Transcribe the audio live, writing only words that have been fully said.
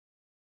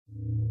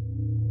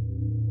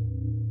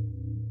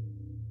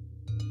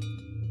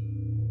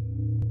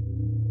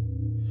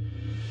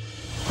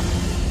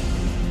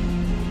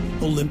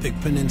Olympic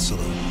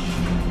Peninsula,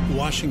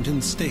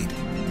 Washington State,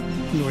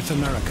 North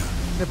America.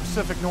 The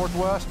Pacific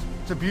Northwest,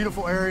 it's a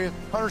beautiful area.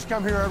 Hunters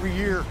come here every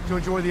year to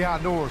enjoy the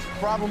outdoors.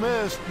 Problem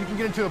is, you can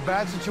get into a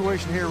bad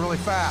situation here really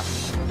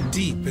fast.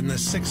 Deep in the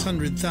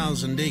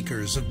 600,000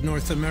 acres of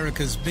North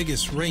America's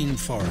biggest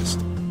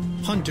rainforest,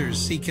 hunters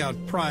seek out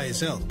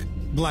prize elk,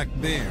 black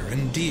bear,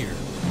 and deer.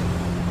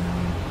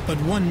 But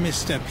one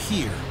misstep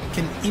here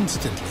can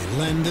instantly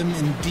land them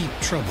in deep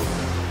trouble.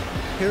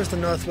 Here's the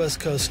Northwest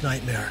Coast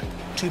nightmare.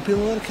 Two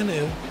people in a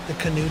canoe, the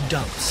canoe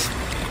dumps.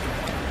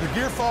 The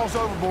gear falls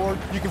overboard,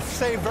 you can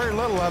save very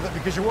little of it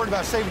because you're worried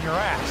about saving your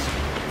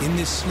ass. In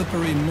this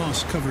slippery,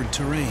 moss-covered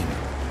terrain,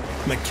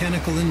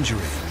 mechanical injury,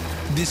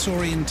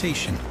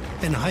 disorientation,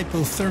 and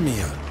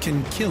hypothermia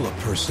can kill a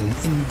person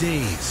in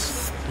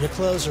days. Your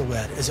clothes are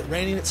wet. Is it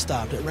raining? It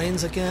stopped. It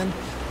rains again.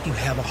 You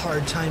have a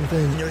hard time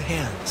feeling your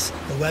hands.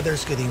 The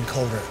weather's getting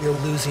colder. You're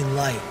losing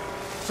light.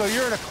 So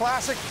you're in a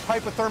classic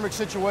hypothermic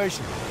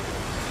situation.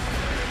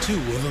 Two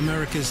of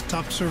America's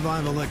top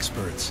survival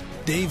experts,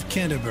 Dave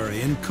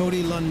Canterbury and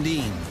Cody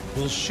Lundeen,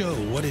 will show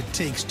what it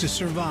takes to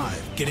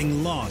survive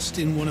getting lost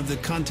in one of the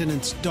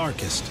continent's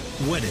darkest,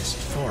 wettest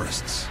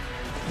forests.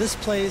 This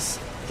place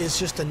is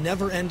just a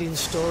never-ending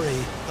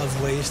story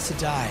of ways to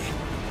die.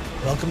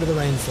 Welcome to the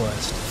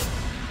rainforest.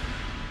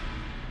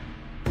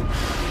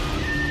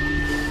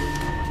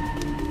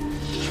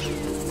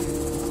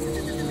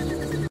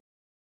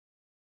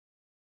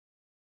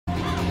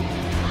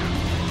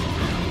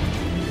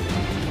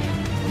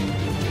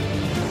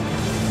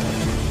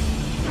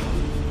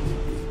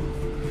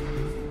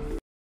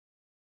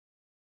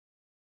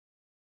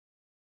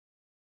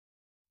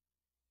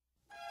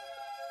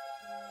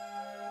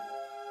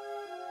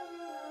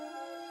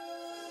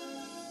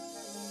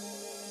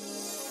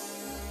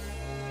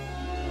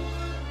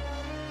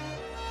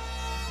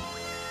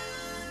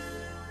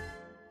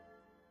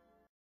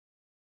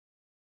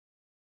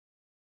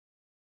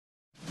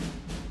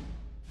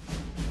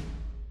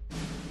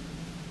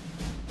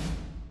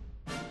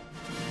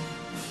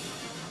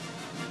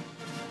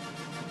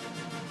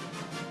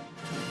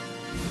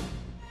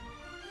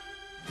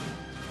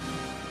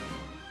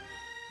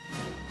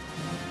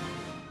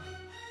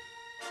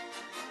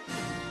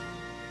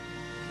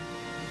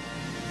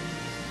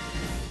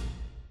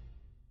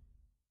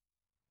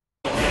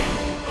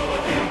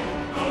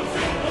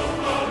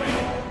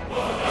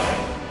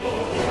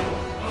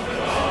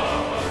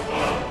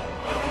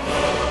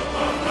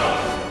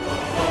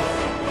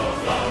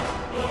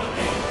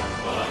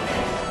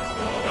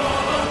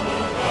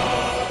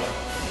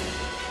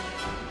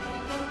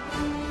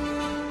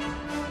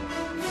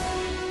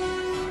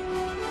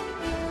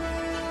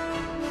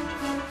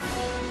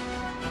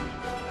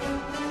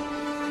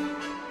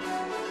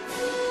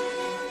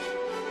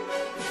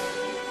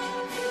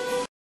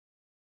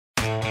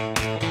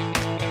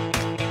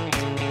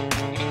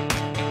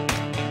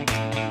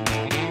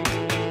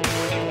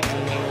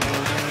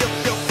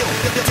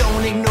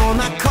 Don't ignore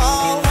my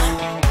call,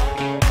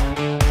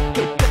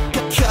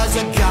 'cause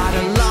I got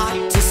a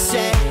lot to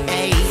say.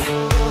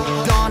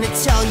 Gonna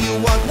tell you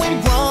what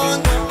went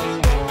wrong,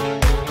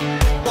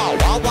 why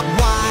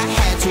I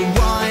had to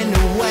run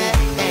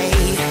away.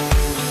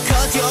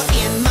 'Cause you're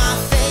in my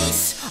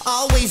face,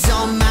 always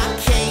on my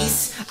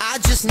case. I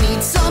just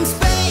need some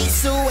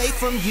space away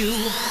from you.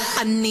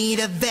 I need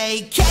a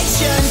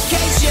vacation,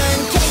 yeah.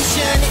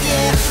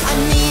 I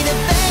need a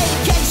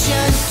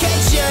vacation.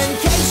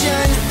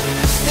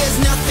 There's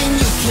nothing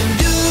you can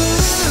do.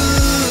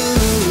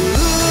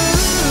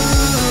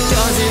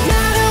 Doesn't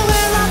matter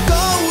where I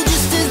go,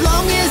 just as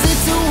long as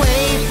it's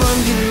away from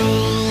you.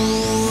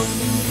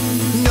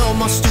 No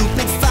more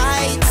stupid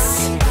fights.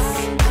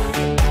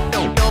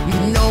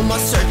 No more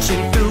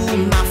searching through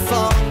my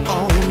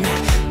phone.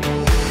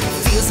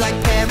 Feels like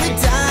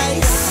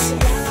paradise.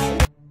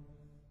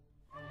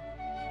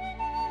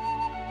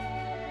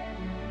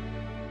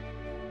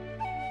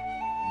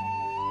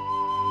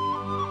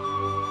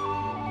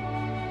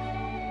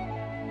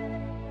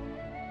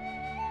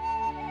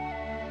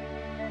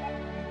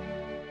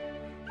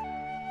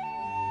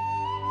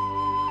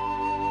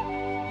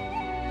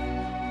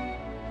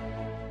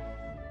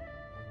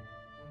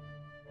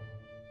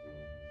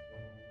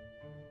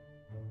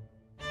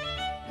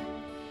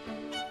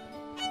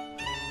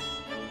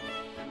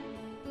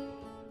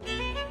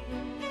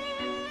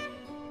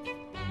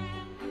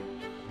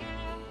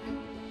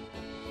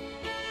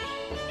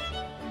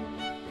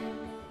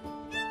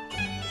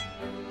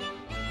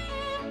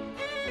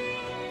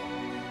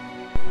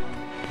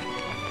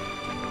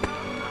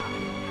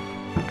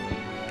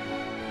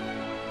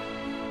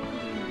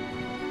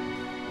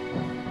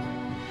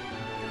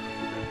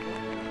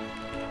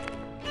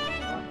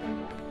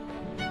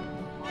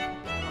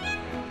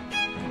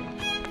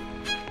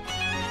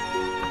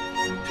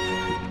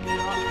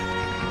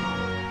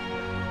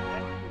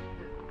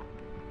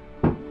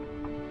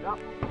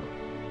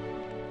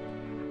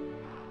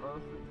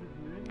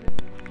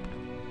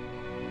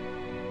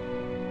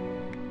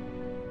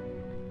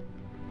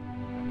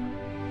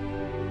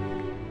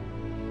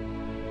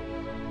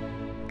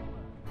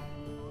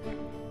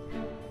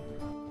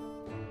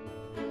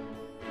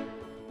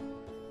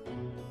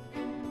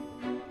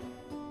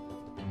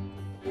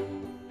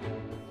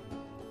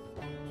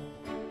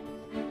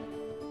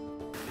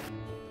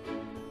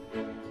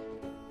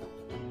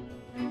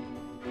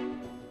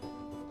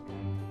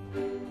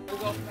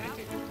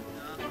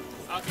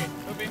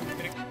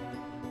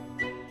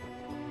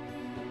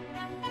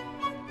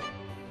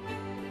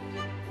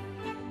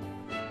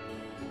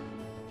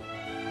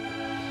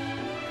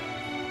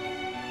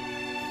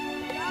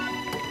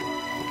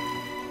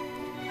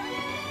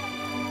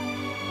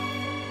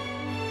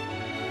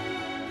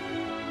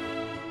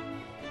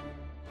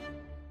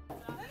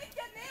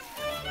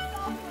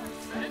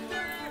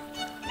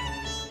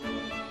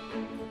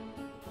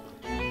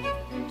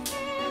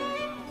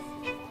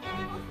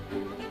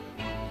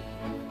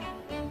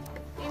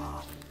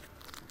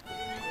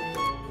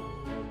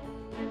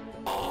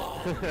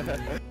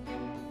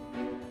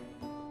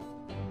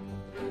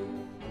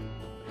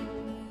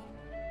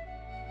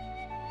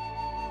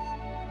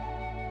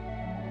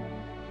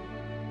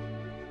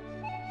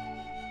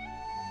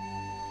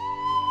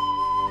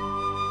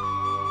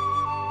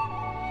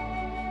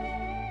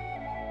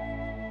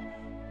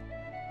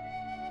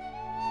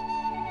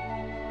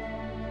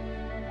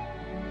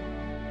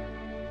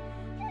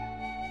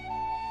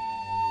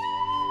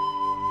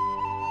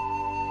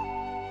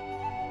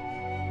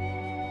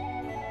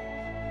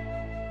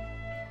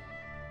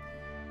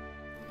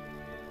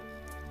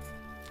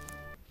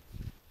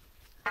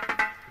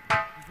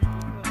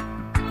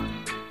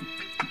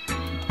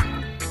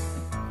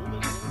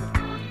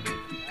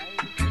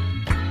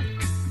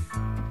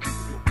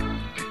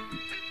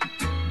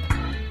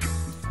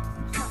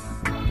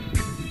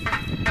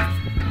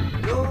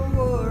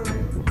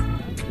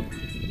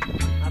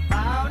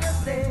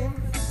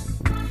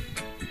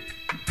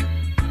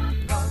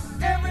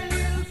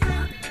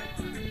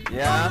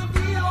 Yeah.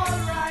 Be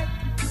alright.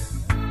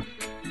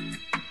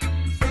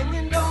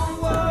 Singing,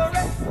 don't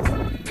worry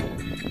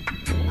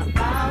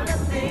about a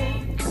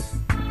thing.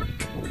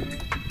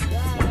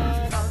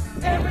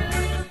 'Cause every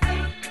little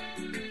thing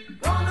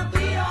gonna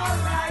be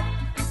alright.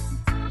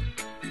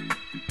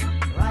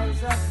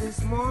 Rise up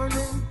this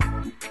morning.